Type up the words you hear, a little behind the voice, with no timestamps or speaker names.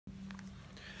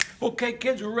Okay,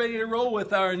 kids, we're ready to roll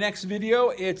with our next video.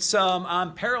 It's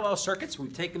on parallel circuits.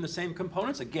 We've taken the same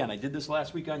components. Again, I did this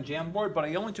last week on Jamboard, but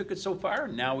I only took it so far.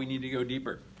 Now we need to go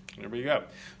deeper. There we go.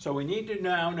 So we need to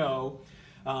now know,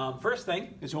 first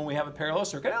thing is when we have a parallel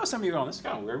circuit. I know some of you are going, this is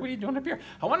kind of weird. What are you doing up here?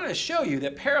 I wanted to show you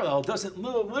that parallel doesn't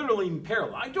literally mean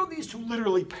parallel. I know these two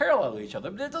literally parallel each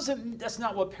other, but that's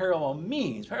not what parallel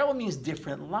means. Parallel means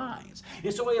different lines.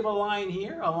 And so we have a line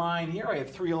here, a line here. I have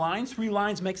three lines. Three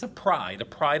lines makes a pride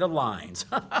of lines.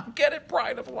 Get it?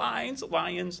 Pride of lines,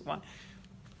 lions, lions.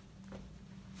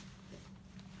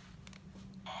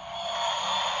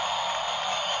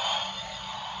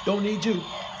 Don't need you.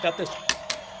 Got this.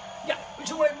 Yeah,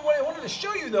 so what I wanted to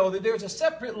show you, though, that there's a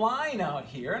separate line out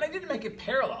here, and I didn't make it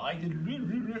parallel. I did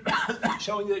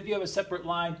showing that if you have a separate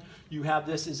line, you have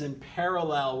this is in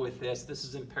parallel with this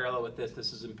is in parallel with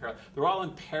this is in parallel. They're all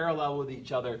in parallel with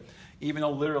each other, even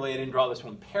though literally I didn't draw this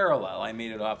one parallel. I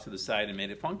made it off to the side and made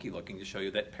it funky looking to show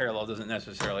you that parallel doesn't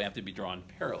necessarily have to be drawn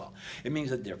parallel. It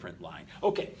means a different line.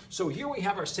 Okay, so here we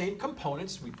have our same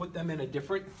components. We put them in a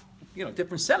different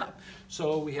different setup.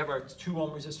 So we have our 2 ohm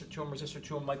resistor, 2 ohm resistor,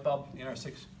 2 ohm light bulb, and our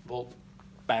 6-volt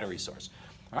battery source.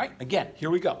 All right, again, here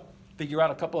we go. Figure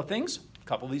out a couple of things. A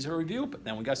couple of these are review, but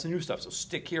then we got some new stuff. So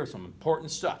stick here, some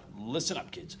important stuff. Listen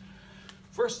up, kids.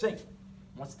 First thing,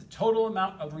 what's the total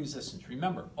amount of resistance?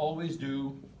 Remember, always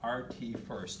do RT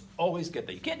first. Always get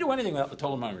that. You can't do anything without the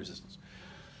total amount of resistance.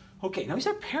 Okay, now we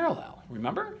said parallel.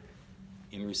 Remember?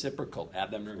 In reciprocal,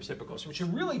 add them to reciprocal. So what you're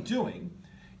really doing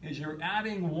is you're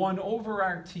adding 1 over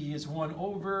RT is 1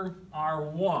 over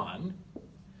R1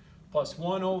 plus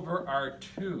 1 over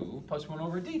R2 plus 1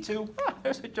 over D2. Ah,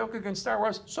 there's a joke against Star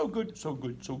Wars. So good, so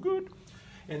good, so good.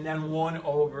 And then 1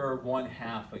 over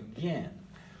 1/2 again.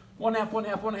 1/2,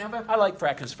 1/2, 1/2. I like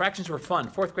fractions. Fractions were fun.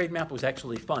 4th grade math was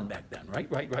actually fun back then, right?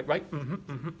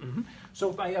 So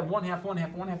if I have 1/2,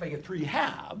 1/2, 1/2, I get 3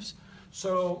 halves.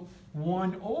 So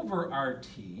 1 over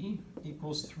RT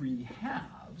equals 3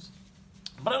 halves.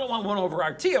 But I don't want 1 over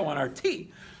RT, I want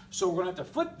RT. So we're going to have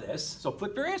to flip this. So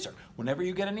flip your answer. Whenever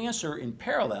you get an answer in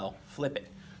parallel, flip it.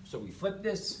 So we flip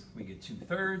this, we get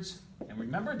 2/3. And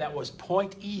remember, that was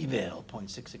point evil,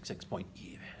 0.666, point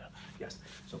evil. Yes,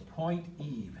 so point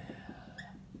evil.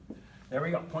 There we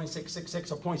go,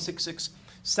 0.666 or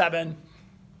 0.667.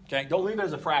 Okay, don't leave it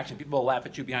as a fraction. People will laugh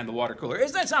at you behind the water cooler.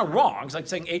 That's not wrong. It's like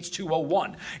saying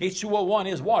H2O1. H2O1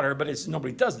 is water, but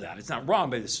nobody does that. It's not wrong,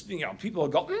 but it's, people will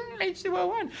go,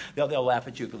 H2O1. They'll laugh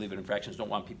at you if you leave it in fractions. Don't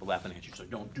want people laughing at you, so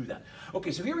don't do that.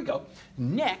 Okay, so here we go.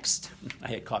 Next, I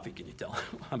had coffee, can you tell?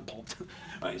 I'm pumped.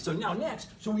 All right, so now next,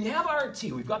 so we have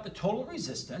RT. We've got the total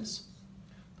resistance,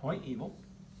 point evil.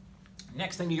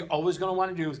 Next thing you're always going to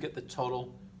want to do is get the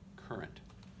total current.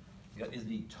 That is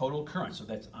the total current, so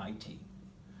that's IT.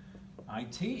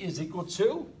 IT is equal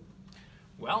to,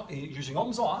 well, using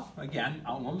Ohm's law, again,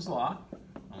 Ohm's law,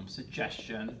 Ohm's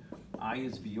suggestion, I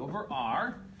is V over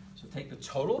R. So take the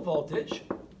total voltage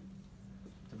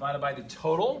divided by the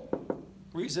total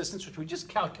resistance, which we just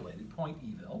calculated, point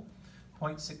evil,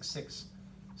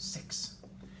 0.666.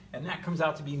 And that comes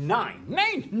out to be 9.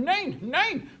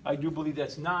 9! I do believe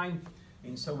that's 9,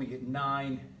 and so we get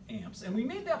 9 amps. And we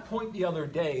made that point the other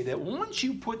day that once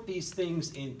you put these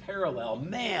things in parallel,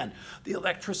 man, the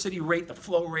electricity rate, the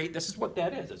flow rate, this is what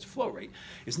that is, it's flow rate,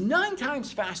 is 9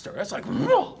 times faster. That's like,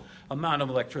 whoa, amount of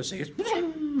electricity. It's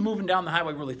moving down the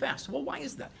highway really fast. Well, why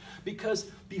is that?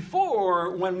 Because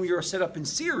before, when we were set up in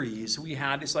series, we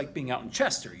had, it's like being out in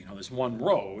Chester, there's one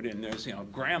road, and there's,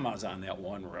 grandma's on that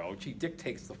one road. She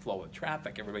dictates the flow of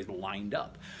traffic. Everybody's lined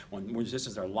up. When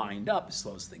resistors are lined up, it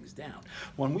slows things down.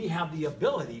 When we have the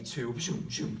ability to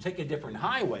take a different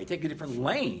highway, take a different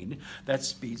lane, that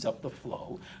speeds up the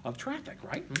flow of traffic,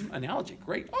 right? Analogy,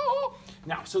 great. Oh,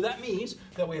 now, so that means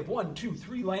that we have 1, 2,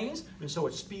 3 lanes, and so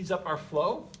it speeds up our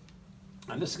flow.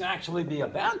 And this can actually be a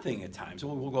bad thing at times.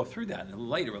 We'll go through that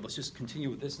later. Let's just continue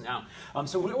with this now.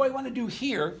 So what I want to do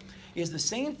here is the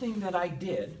same thing that I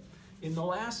did in the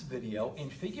last video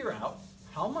and figure out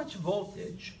how much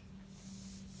voltage,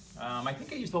 I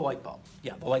think I used the light bulb.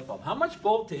 Yeah, the light bulb. How much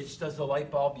voltage does the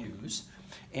light bulb use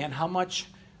and how much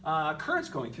current's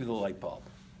going through the light bulb?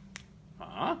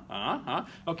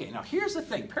 Okay, now here's the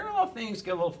thing. Parallel things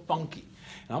get a little funky.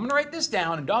 And I'm going to write this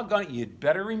down, and doggone it, you'd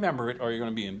better remember it, or you're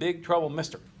going to be in big trouble,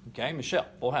 mister. Okay, Michelle,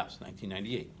 Full House,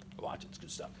 1998. Watch it, it's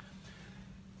good stuff.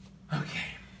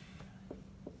 Okay.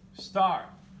 Star.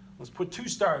 Let's put 2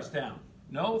 stars down.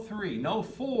 No 3, no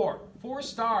 4. 4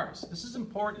 stars. This is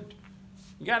important.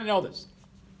 You got to know this.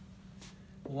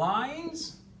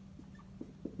 Lines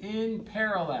in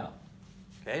parallel.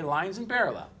 Okay, lines in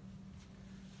parallel.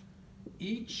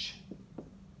 Each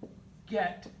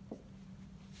get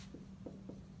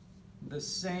the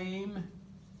same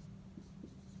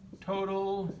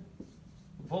total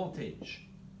voltage.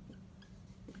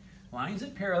 Lines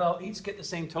in parallel each get the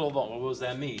same total voltage. What does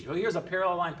that mean? Well, here's a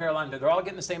parallel line, they're all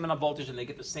getting the same amount of voltage and they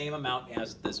get the same amount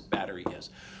as this battery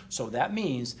is. So that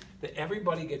means that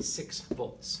everybody gets 6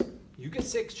 volts. You get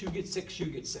 6, you get 6, you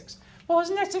get 6. Well,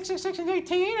 isn't that 6, 6, 6, and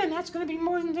 18? And that's going to be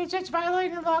more than that's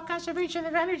violating the law of conservation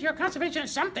of energy or conservation of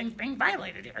something's being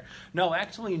violated here. No,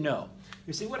 actually, no.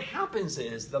 You see, what happens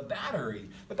is the battery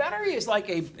is like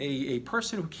a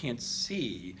person who can't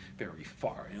see very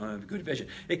far, you know, have good vision.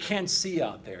 It can't see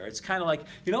out there. It's kind of like,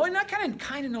 you know, and that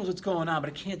kind of knows what's going on, but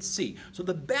it can't see. So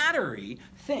the battery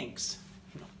thinks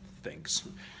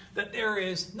that there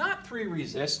is not 3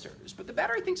 resistors, but the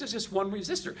battery thinks there's just 1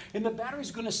 resistor. And the battery's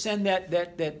going to send that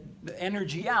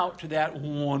energy out to that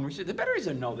 1 resistor. The battery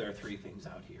doesn't know there are 3 things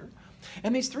out here.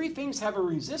 And these 3 things have a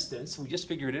resistance. We just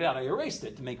figured it out. I erased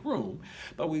it to make room.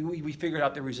 But we figured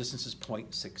out the resistance is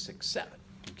 0.667.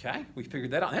 Okay? We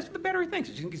figured that out. That's what the battery thinks.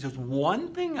 It thinks there's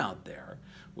 1 thing out there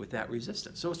with that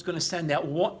resistance. So it's going to send that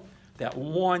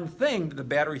one thing that the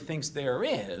battery thinks there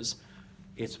is,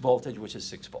 its voltage, which is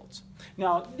 6 volts.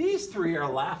 Now, these 3 are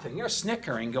laughing. They're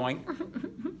snickering, going,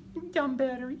 dumb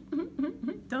battery,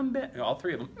 dumb battery. All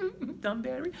 3 of them, dumb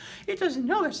battery. It doesn't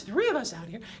know there's 3 of us out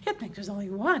here. It thinks there's only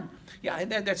 1. Yeah,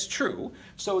 that's true.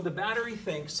 So the battery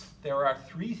thinks there are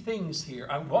 3 things here,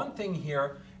 1 thing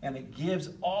here, and it gives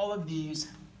all of these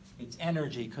its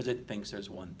energy because it thinks there's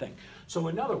 1 thing. So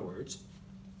in other words,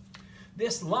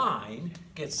 this line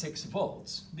gets 6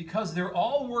 volts because they're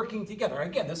all working together.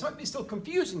 Again, this might be still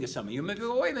confusing to some of you. You may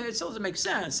go, wait a minute, it still doesn't make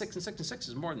sense. 6 and 6 and 6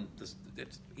 is more than this,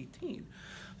 it's 18.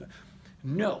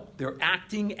 No, they're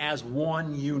acting as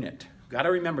 1 unit. Got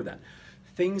to remember that.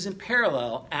 Things in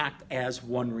parallel act as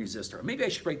 1 resistor. Maybe I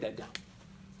should break that down.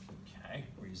 Okay,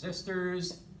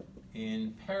 resistors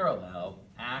in parallel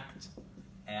act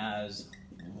as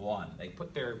 1. They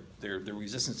put their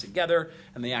resistance together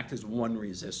and they act as 1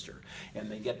 resistor.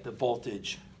 And they get the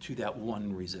voltage to that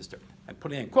 1 resistor. I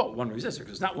put in quote 1 resistor because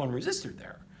there's not 1 resistor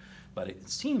there. But it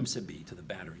seems to be to the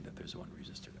battery that there's 1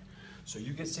 resistor there. So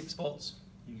you get 6 volts,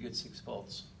 you get 6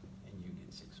 volts, and you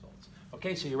get 6 volts.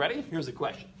 Okay, so you ready? Here's the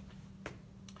question.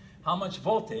 How much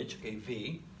voltage, okay,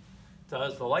 V,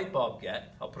 does the light bulb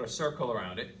get? I'll put a circle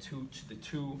around it, the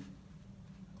 2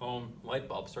 ohm light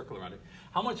bulb, circle around it.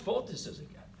 How much voltage does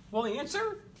it get? Well, the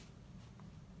answer,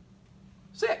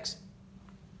 6.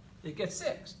 It gets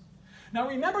 6. Now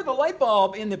remember, the light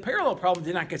bulb in the parallel problem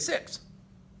did not get 6.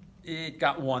 It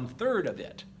got 1/3 of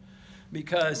it.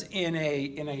 Because in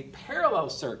a parallel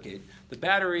circuit, the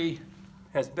battery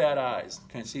has bad eyes,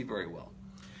 can't see very well.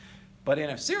 But in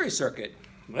a series circuit,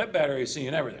 that battery is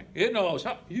seeing everything. It knows,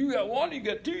 how, you got 1, you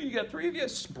got 2, you got 3, you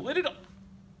split it up.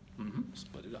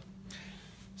 Split it up.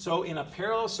 So in a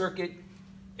parallel circuit,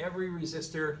 every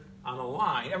resistor on a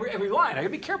line, every line, I gotta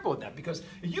be careful with that because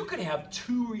you could have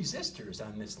 2 resistors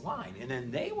on this line and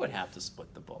then they would have to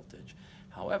split the voltage.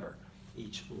 However,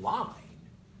 each line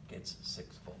gets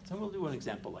 6 volts. And we'll do an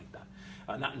example like that.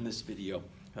 Not in this video.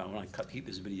 I want to keep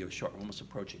this video short. We're almost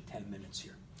approaching 10 minutes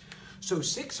here. So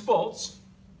 6 volts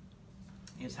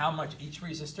is how much each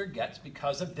resistor gets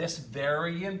because of this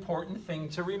very important thing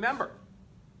to remember.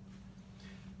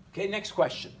 Okay, next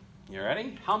question. You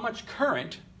ready? How much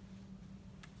current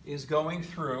is going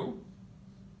through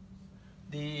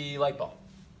the light bulb?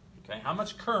 Okay, how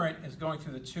much current is going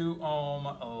through the 2 ohm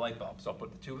light bulb? So I'll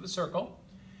put the 2 with a circle.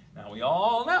 Now we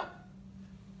all know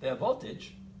that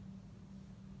voltage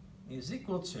is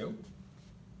equal to,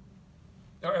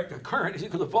 or the current is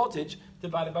equal to voltage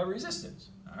divided by resistance.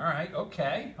 All right,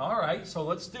 okay, all right, so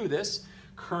let's do this.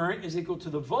 Current is equal to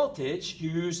the voltage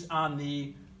used on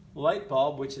the light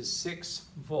bulb, which is 6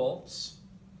 volts,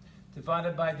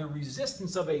 divided by the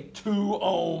resistance of a 2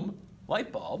 ohm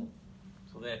light bulb.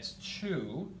 So that's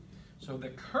 2. So the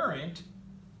current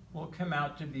will come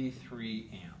out to be 3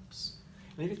 amps.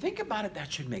 And if you think about it,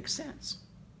 that should make sense.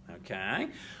 Okay?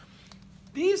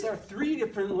 These are 3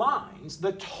 different lines.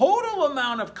 The total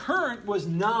amount of current was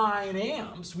 9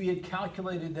 amps. We had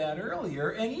calculated that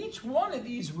earlier. And each one of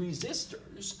these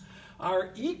resistors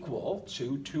are equal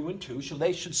to 2 and 2, so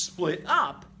they should split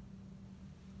up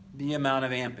the amount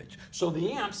of ampage. So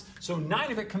the amps, so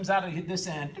 9 of it comes out at this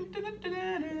end,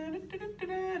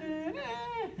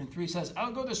 and 3 says,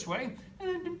 I'll go this way,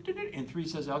 and 3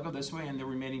 says, I'll go this way, and the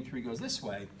remaining 3 goes this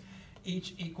way.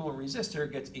 Each equal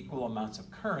resistor gets equal amounts of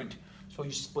current, so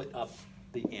you split up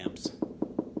the amps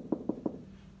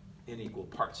in equal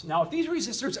parts. Now, if these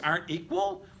resistors aren't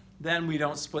equal, then we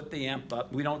don't split the amp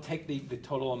up. We don't take the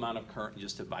total amount of current and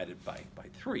just divide it by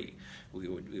 3. It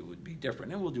would be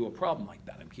different, and we'll do a problem like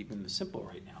that. I'm keeping this simple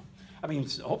right now. I mean,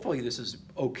 hopefully this is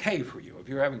okay for you. If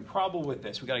you're having trouble with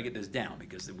this, we got to get this down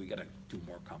because we got to do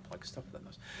more complex stuff than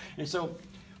this. And so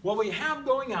what we have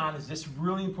going on is this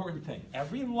really important thing.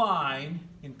 Every line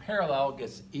in parallel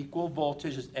gets equal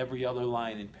voltage as every other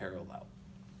line in parallel.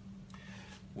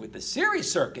 With the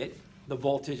series circuit, the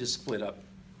voltage is split up,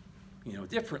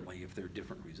 differently if they're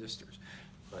different resistors.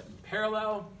 But in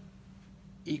parallel,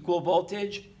 equal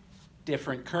voltage,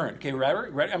 different current. Okay,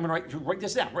 ready? I'm going to write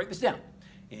this down. Write this down.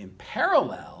 In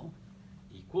parallel,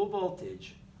 equal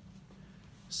voltage,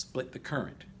 split the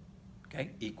current.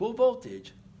 Okay, equal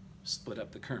voltage, split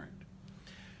up the current.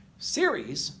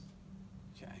 Series,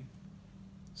 okay,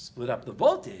 split up the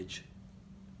voltage,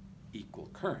 equal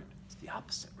current. It's the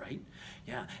opposite, right?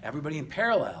 Yeah, everybody in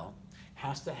parallel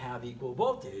has to have equal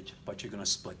voltage, but you're going to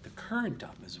split the current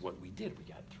up. This is what we did. We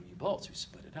got 3 volts. We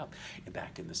split it up. And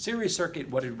back in the series circuit,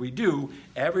 what did we do?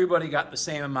 Everybody got the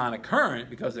same amount of current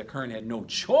because the current had no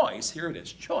choice. Here it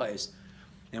is, choice.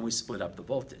 And we split up the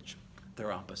voltage.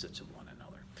 They're opposites of one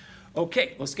another.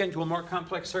 Okay, let's get into a more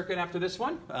complex circuit after this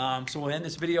one. So we'll end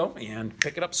this video and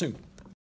pick it up soon.